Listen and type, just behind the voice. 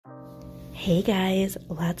Hey guys,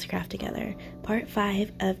 let's craft together. Part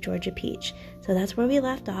 5 of Georgia Peach. So that's where we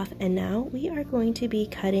left off, and now we are going to be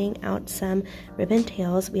cutting out some ribbon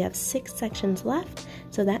tails. We have 6 sections left,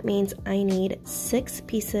 so that means I need 6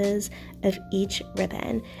 pieces of each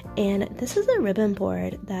ribbon. And this is a ribbon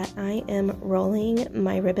board that I am rolling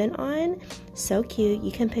my ribbon on. So cute.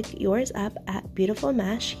 You can pick yours up at Beautiful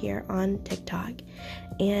Mesh here on TikTok.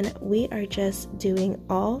 And we are just doing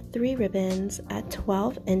all 3 ribbons at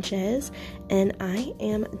 12 inches, and I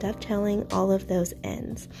am dovetailing all of those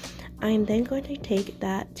ends. I'm then going to take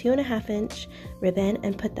that 2.5 inch ribbon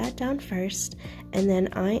and put that down first, and then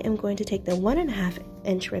I am going to take the 1.5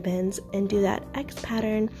 inch ribbons and do that X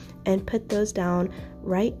pattern and put those down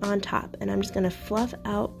right on top. And I'm just going to fluff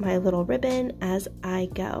out my little ribbon as I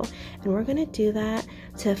go, and we're going to do that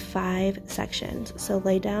to 5 sections. So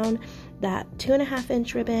lay down that 2.5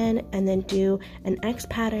 inch ribbon and then do an X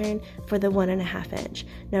pattern for the 1.5 inch.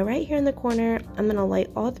 Now right here in the corner, I'm going to lay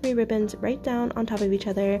all 3 ribbons right down on top of each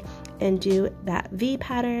other and do that V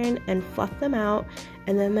pattern and fluff them out,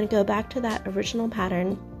 and then I'm going to go back to that original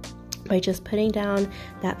pattern by just putting down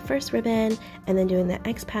that first ribbon and then doing the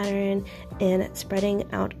X pattern and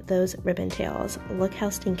spreading out those ribbon tails. Look how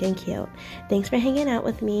stinking cute. Thanks for hanging out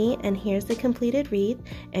with me, and here's the completed wreath,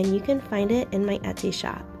 and you can find it in my Etsy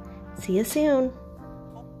shop. See you soon!